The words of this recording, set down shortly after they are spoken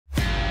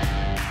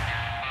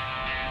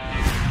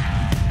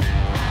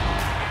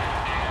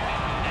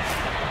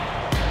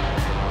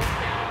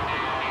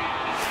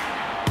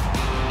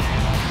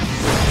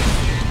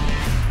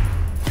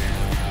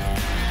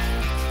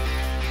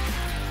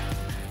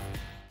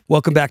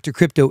Welcome back to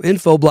Crypto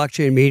Info,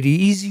 Blockchain Made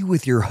Easy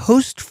with your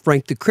host,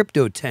 Frank the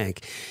Crypto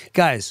Tank.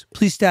 Guys,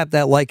 please tap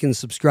that like and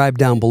subscribe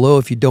down below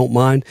if you don't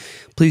mind.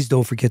 Please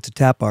don't forget to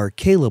tap our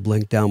Caleb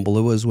link down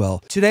below as well.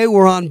 Today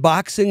we're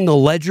unboxing the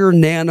Ledger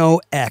Nano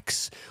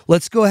X.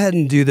 Let's go ahead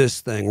and do this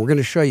thing. We're going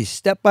to show you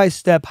step by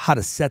step how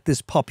to set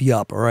this puppy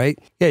up, all right?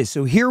 Okay,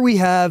 so here we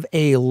have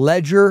a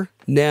Ledger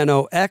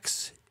Nano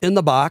X in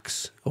the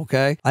box,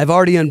 okay? I've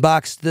already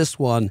unboxed this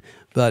one,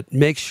 but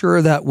make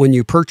sure that when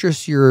you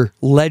purchase your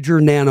Ledger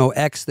Nano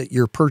X that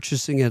you're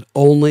purchasing it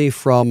only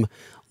from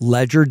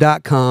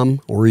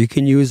ledger.com, or you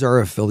can use our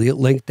affiliate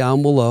link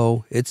down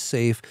below. It's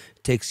safe.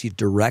 It takes you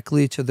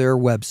directly to their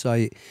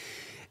website.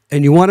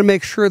 And you want to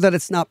make sure that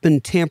it's not been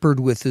tampered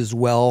with as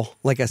well.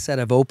 Like I said,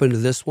 I've opened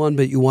this one,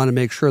 but you want to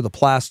make sure the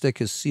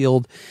plastic is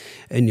sealed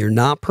and you're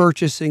not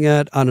purchasing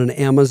it on an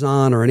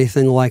Amazon or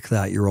anything like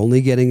that. You're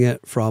only getting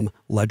it from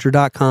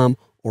ledger.com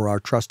or our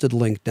trusted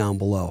link down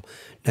below.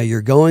 Now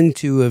you're going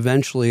to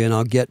eventually, and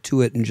I'll get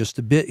to it in just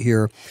a bit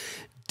here,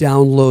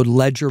 download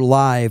Ledger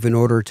Live in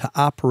order to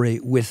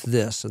operate with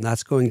this, and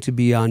that's going to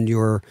be on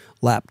your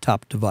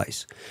laptop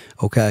device,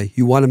 okay?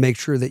 You want to make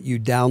sure that you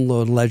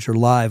download Ledger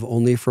Live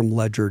only from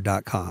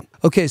ledger.com.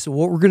 Okay, so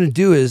what we're going to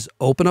do is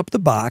open up the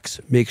box,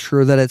 make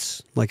sure that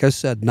it's, like I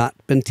said, not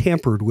been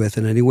tampered with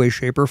in any way,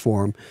 shape, or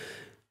form,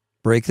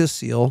 break the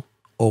seal,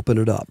 open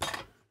it up.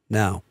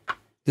 Now,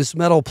 this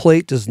metal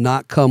plate does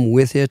not come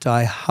with it.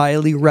 I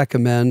highly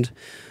recommend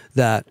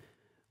that,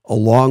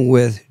 along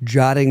with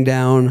jotting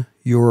down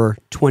your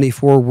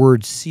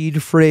 24-word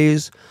seed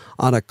phrase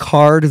on a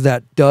card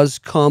that does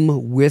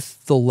come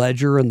with the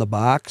Ledger in the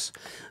box,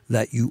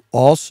 that you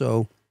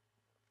also,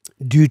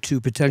 due to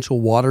potential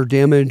water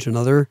damage and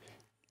other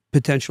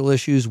potential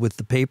issues with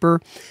the paper,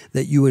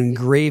 that you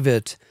engrave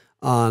it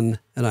on,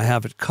 and I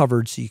have it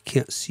covered so you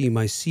can't see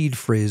my seed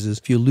phrases.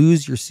 If you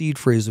lose your seed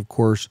phrase, of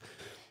course,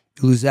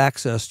 you lose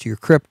access to your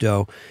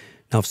crypto.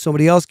 Now, if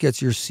somebody else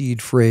gets your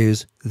seed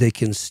phrase, they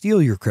can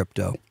steal your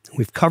crypto.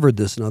 We've covered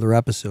this in other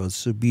episodes,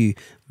 so be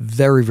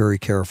very, very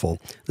careful.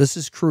 This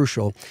is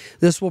crucial.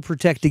 This will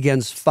protect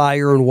against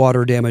fire and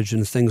water damage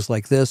and things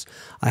like this.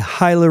 I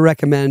highly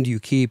recommend you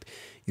keep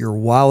your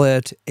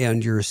wallet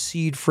and your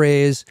seed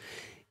phrase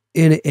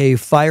in a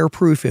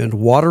fireproof and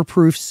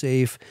waterproof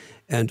safe,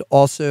 and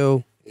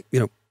also,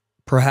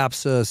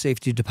 perhaps a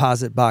safety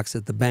deposit box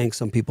at the bank.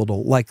 Some people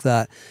don't like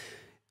that.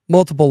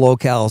 Multiple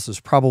locales is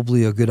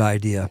probably a good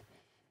idea.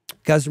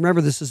 Guys,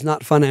 remember, this is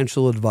not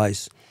financial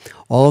advice.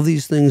 All of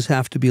these things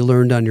have to be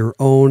learned on your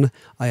own.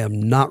 I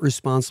am not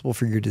responsible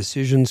for your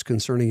decisions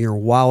concerning your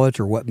wallet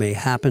or what may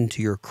happen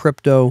to your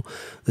crypto.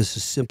 This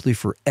is simply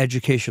for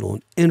educational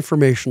and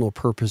informational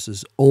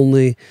purposes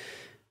only,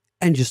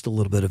 and just a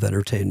little bit of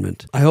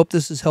entertainment. I hope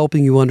this is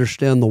helping you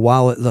understand the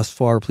wallet thus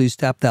far. Please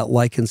tap that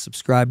like and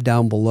subscribe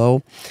down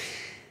below.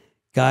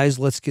 Guys,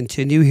 let's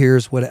continue.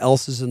 Here's what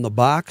else is in the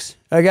box.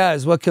 All right,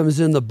 guys, what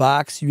comes in the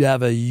box? You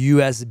have a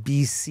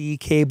USB-C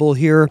cable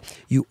here.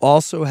 You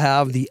also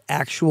have the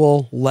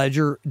actual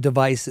Ledger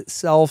device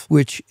itself,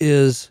 which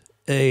is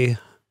a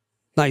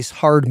nice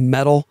hard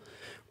metal,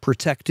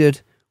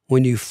 protected.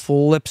 When you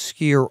flip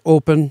skier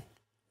open,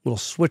 little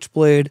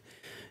switchblade,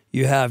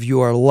 you have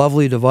your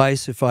lovely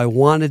device. If I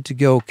wanted to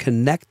go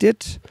connect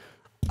it,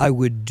 I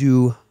would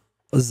do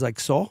like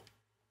so.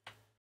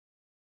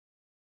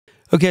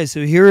 Okay,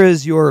 so here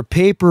is your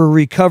paper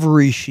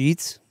recovery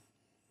sheets,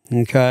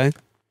 okay?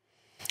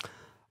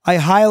 I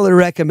highly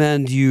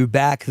recommend you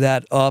back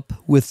that up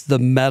with the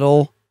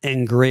metal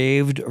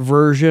engraved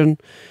version.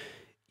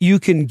 You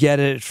can get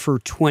it for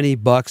 20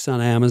 bucks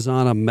on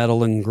Amazon, a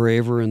metal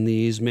engraver in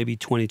these, maybe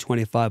 20,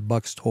 25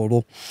 bucks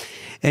total.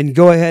 And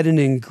go ahead and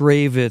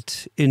engrave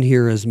it in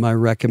here as my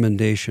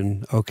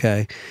recommendation,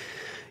 okay?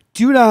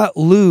 Do not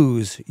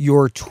lose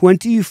your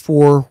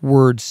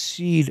 24-word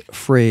seed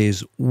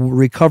phrase,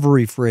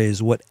 recovery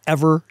phrase,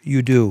 whatever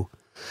you do.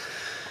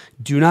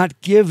 Do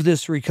not give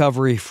this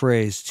recovery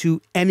phrase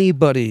to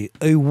anybody.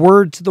 A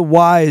word to the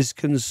wise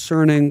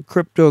concerning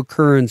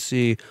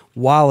cryptocurrency,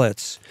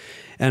 wallets,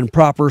 and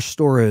proper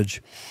storage.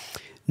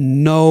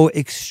 No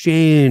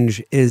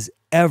exchange is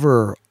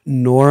ever,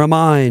 nor am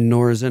I,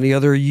 nor is any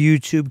other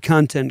YouTube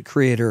content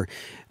creator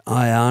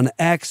on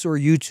X or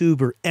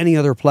YouTube or any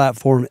other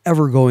platform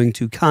ever going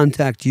to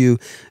contact you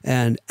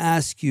and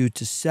ask you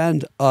to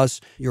send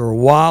us your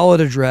wallet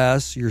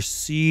address, your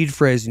seed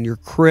phrase, and your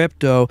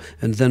crypto,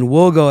 and then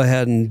we'll go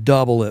ahead and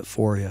double it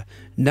for you.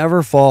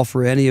 Never fall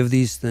for any of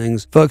these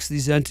things. Folks,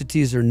 these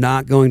entities are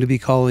not going to be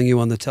calling you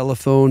on the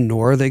telephone,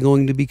 nor are they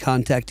going to be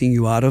contacting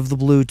you out of the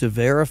blue to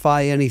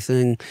verify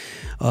anything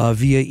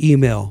via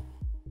email,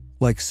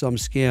 like some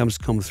scams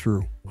come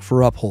through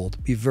for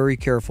Uphold. Be very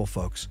careful,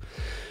 folks.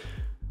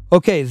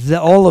 Okay,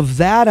 all of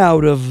that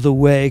out of the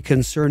way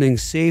concerning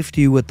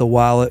safety with the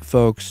wallet,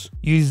 folks.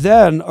 You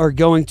then are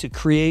going to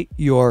create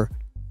your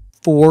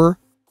 4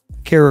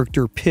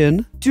 character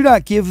PIN. Do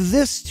not give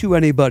this to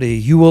anybody.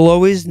 You will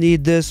always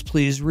need this.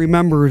 Please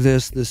remember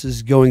this. This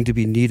is going to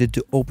be needed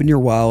to open your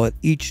wallet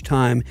each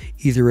time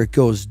either it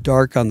goes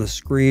dark on the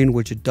screen,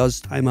 which it does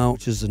time out,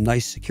 which is a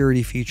nice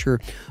security feature.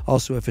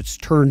 Also, if it's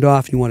turned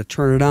off and you want to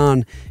turn it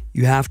on,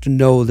 you have to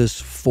know this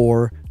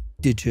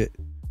 4-digit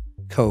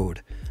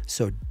code.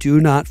 So do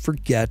not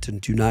forget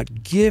and do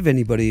not give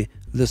anybody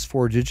this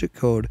 4-digit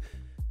code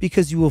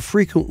because you will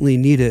frequently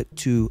need it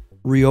to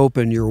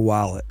reopen your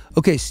wallet.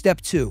 Okay,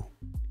 step 2.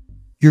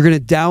 You're going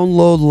to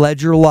download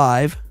Ledger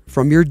Live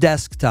from your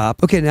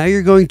desktop. Okay, now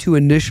you're going to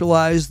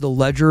initialize the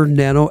Ledger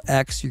Nano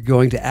X. You're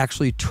going to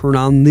actually turn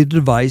on the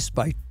device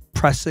by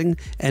pressing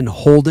and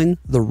holding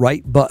the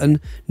right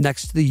button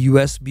next to the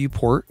USB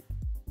port.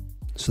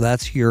 So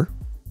that's here.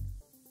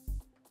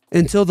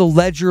 Until the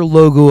Ledger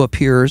logo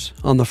appears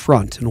on the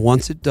front. And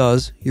once it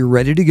does, you're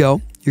ready to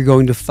go. You're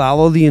going to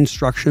follow the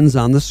instructions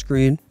on the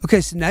screen.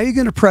 Okay, so now you're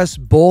going to press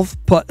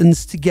both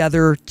buttons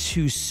together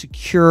to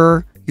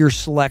secure your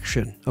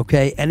selection.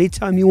 Okay,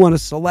 anytime you want to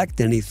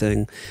select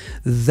anything,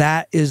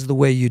 that is the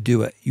way you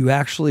do it. You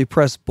actually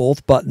press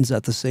both buttons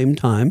at the same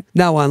time.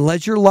 Now on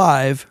Ledger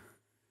Live,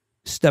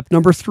 step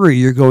number 3,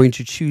 you're going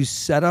to choose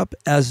Setup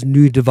as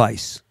New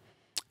Device.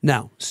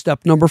 Now,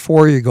 step number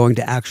 4, you're going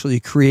to actually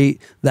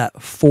create that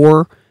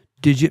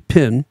 4-digit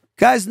PIN.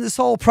 Guys, in this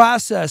whole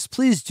process,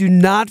 please do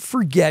not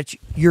forget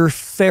your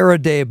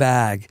Faraday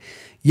bag.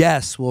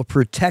 Yes, will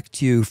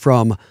protect you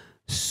from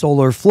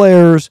solar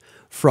flares,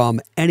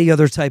 from any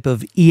other type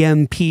of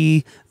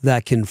EMP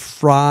that can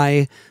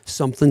fry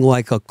something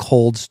like a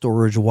cold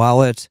storage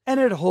wallet. And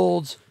it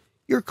holds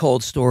your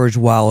cold storage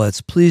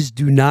wallets. Please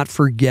do not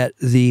forget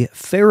the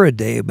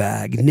Faraday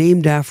bag,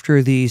 named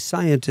after the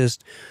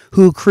scientist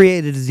who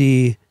created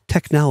the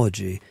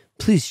technology.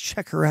 Please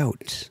check her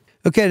out.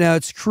 Okay, now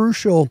it's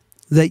crucial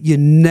that you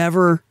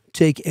never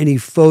take any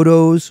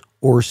photos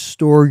or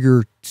store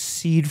your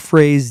seed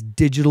phrase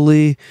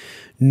digitally,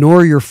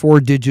 nor your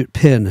 4-digit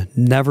PIN.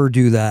 Never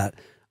do that.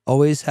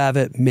 Always have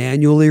it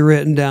manually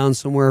written down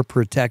somewhere,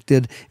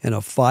 protected in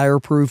a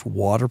fireproof,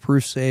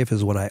 waterproof safe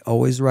is what I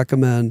always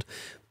recommend.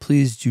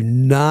 Please do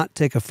not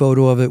take a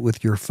photo of it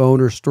with your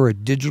phone or store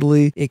it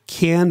digitally. It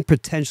can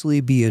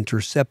potentially be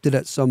intercepted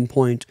at some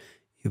point.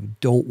 You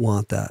don't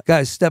want that.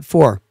 Guys, step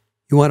 4,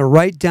 you want to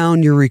write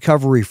down your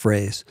recovery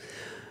phrase.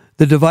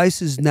 The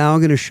device is now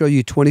going to show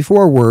you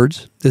 24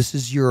 words. This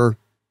is your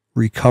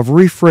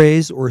recovery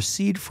phrase or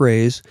seed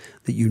phrase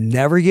that you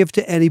never give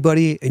to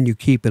anybody and you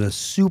keep in a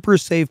super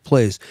safe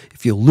place.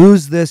 If you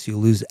lose this, you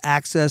lose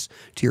access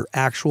to your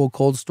actual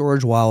cold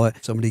storage wallet.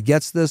 If somebody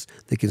gets this,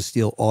 they can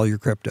steal all your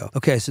crypto.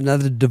 Okay, so now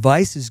the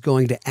device is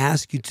going to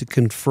ask you to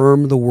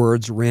confirm the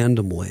words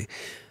randomly.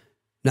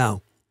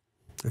 Now,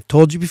 I've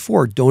told you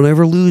before, don't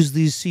ever lose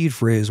these seed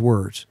phrase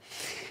words.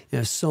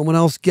 If someone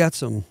else gets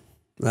them,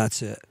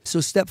 that's it.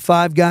 So step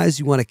 5, guys,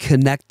 you want to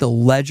connect the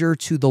Ledger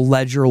to the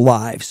Ledger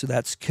Live. So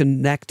that's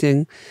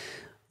connecting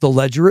the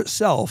Ledger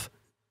itself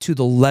to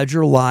the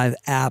Ledger Live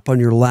app on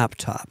your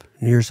laptop.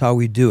 And here's how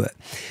we do it.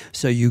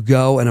 So you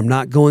go, and I'm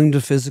not going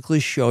to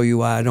physically show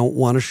you. I don't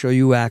want to show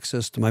you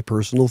access to my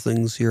personal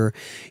things here.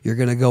 You're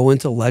going to go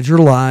into Ledger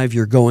Live.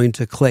 You're going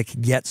to click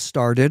Get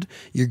Started.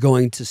 You're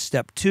going to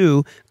step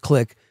 2,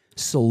 click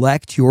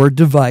Select Your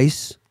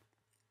Device,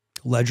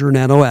 Ledger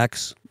Nano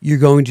X. You're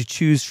going to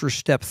choose for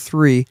step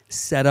 3,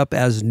 set up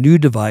as new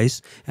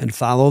device, and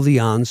follow the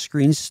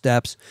on-screen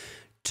steps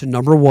to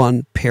number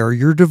 1, pair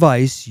your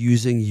device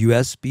using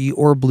USB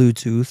or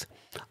Bluetooth.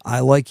 I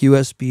like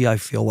USB. I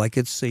feel like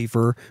it's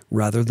safer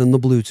rather than the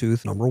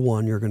Bluetooth. Number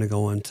 1, you're going to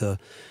go into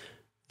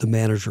the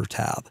Manager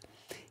tab.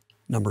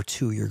 Number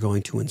 2, you're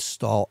going to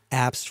install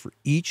apps for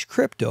each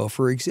crypto,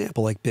 for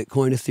example, like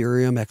Bitcoin,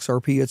 Ethereum,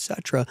 XRP,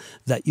 etc.,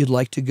 that you'd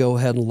like to go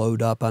ahead and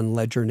load up on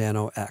Ledger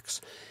Nano X.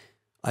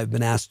 I've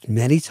been asked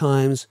many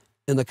times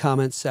in the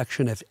comments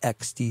section if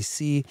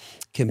XDC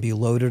can be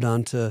loaded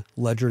onto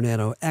Ledger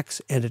Nano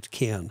X, and it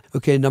can.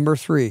 Okay, number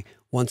 3,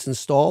 once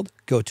installed,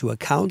 go to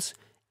Accounts,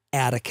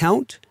 Add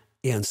Account,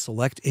 and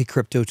select a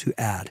crypto to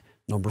add.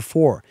 Number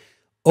 4,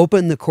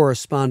 open the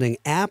corresponding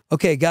app.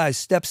 Okay, guys,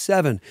 step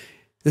 7.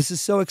 This is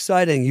so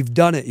exciting. You've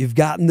done it. You've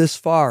gotten this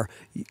far.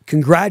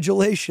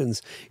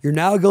 Congratulations. You're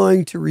now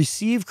going to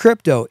receive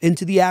crypto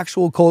into the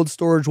actual cold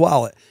storage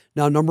wallet.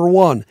 Now, number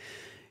 1,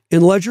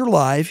 in Ledger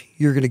Live,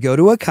 you're going to go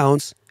to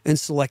Accounts and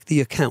select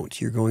the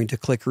account. You're going to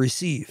click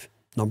Receive.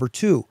 Number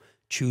 2,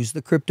 choose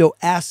the crypto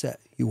asset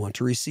you want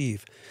to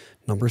receive.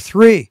 Number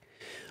 3,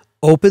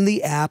 open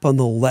the app on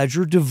the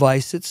Ledger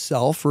device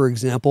itself, for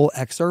example,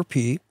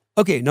 XRP.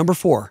 Okay, number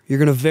 4, you're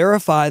going to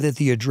verify that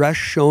the address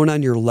shown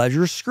on your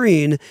Ledger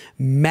screen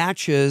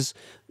matches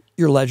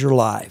your Ledger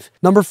Live.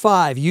 Number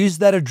 5, use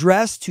that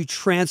address to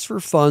transfer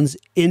funds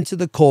into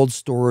the cold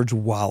storage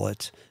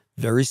wallet.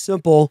 Very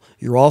simple.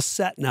 You're all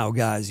set now,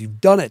 guys. You've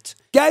done it.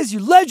 Guys,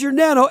 your Ledger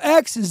Nano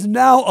X is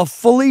now a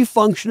fully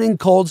functioning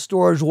cold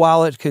storage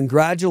wallet.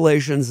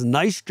 Congratulations.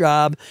 Nice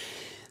job.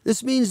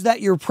 This means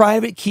that your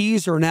private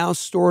keys are now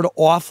stored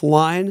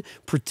offline,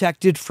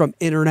 protected from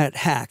internet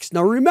hacks.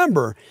 Now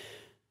remember,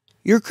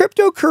 Your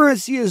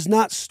cryptocurrency is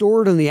not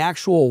stored in the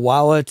actual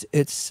wallet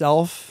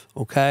itself,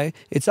 okay?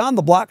 It's on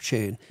the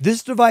blockchain.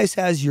 This device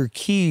has your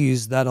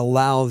keys that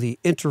allow the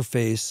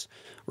interface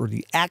or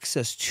the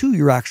access to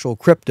your actual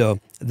crypto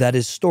that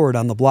is stored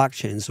on the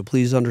blockchain. So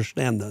please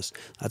understand this.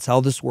 That's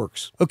how this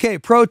works. Okay,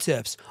 pro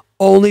tips.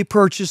 Only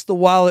purchase the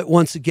wallet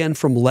once again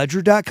from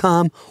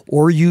ledger.com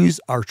or use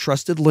our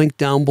trusted link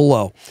down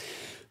below.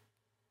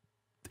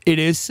 It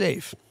is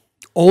safe.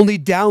 Only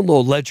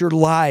download Ledger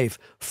Live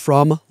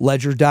from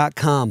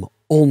ledger.com.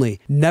 Only.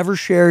 Never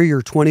share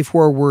your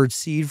 24-word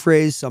seed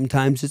phrase.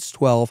 Sometimes it's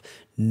 12.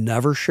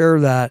 Never share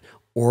that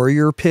or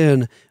your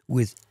PIN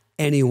with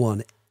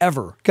anyone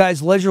ever.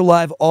 Guys, Ledger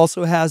Live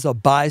also has a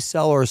buy,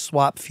 sell, or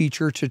swap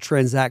feature to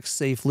transact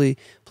safely.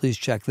 Please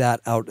check that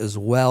out as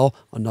well.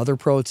 Another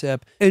pro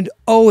tip. And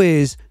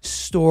always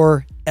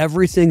store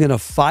everything in a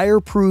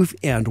fireproof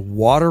and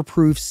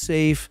waterproof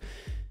safe.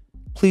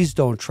 Please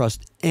don't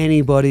trust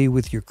anybody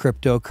with your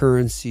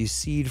cryptocurrency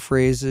seed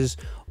phrases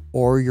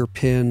or your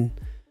PIN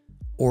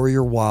or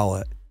your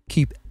wallet.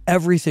 Keep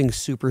everything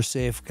super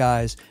safe,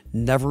 guys.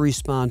 Never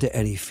respond to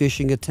any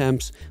phishing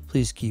attempts.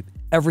 Please keep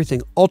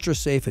everything ultra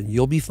safe and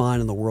you'll be fine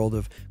in the world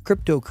of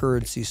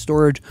cryptocurrency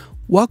storage.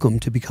 Welcome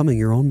to becoming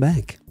your own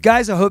bank.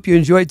 Guys, I hope you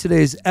enjoyed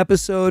today's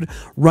episode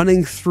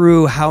running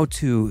through how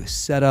to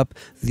set up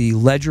the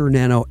Ledger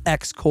Nano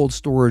X cold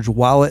storage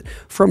wallet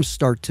from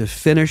start to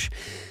finish.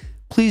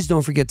 Please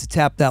don't forget to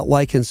tap that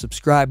like and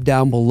subscribe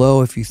down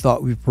below if you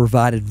thought we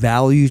provided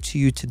value to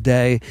you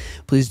today.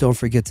 Please don't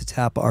forget to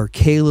tap our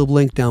Caleb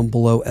link down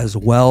below as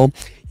well.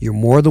 You're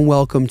more than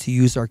welcome to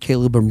use our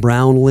Caleb and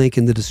Brown link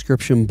in the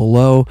description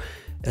below,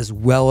 as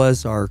well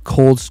as our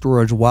cold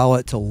storage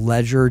wallet to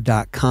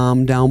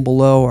ledger.com down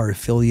below, our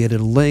affiliated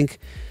link.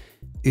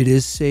 It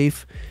is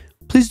safe.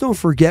 Please don't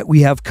forget we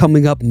have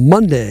coming up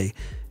Monday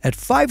at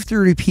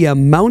 5:30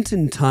 p.m.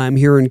 Mountain Time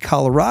here in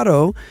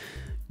Colorado,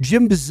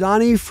 Jim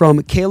Bizzani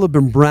from Caleb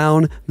and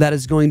Brown. That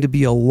is going to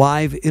be a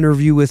live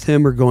interview with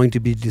him. We're going to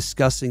be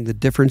discussing the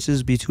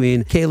differences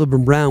between Caleb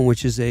and Brown,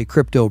 which is a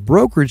crypto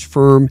brokerage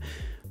firm,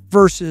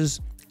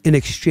 versus an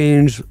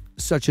exchange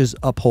such as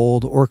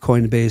Uphold or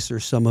Coinbase or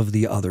some of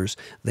the others.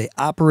 They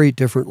operate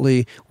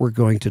differently. We're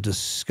going to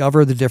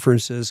discover the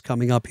differences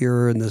coming up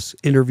here in this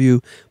interview.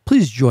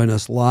 Please join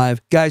us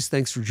live. Guys,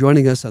 thanks for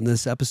joining us on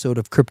this episode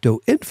of Crypto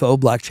Info,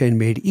 Blockchain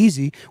Made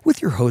Easy,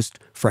 with your host,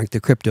 Frank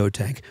the Crypto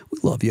Tank. We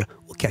love you.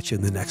 We'll catch you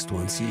in the next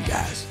one. See you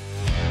guys.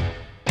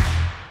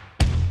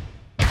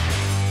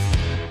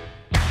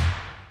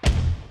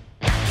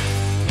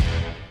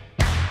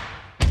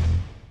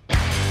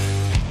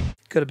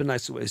 Could have been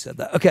nice the way he said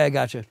that. Okay, I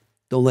got you.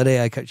 Don't let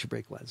AI cut your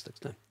brake lines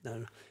next time.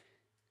 No.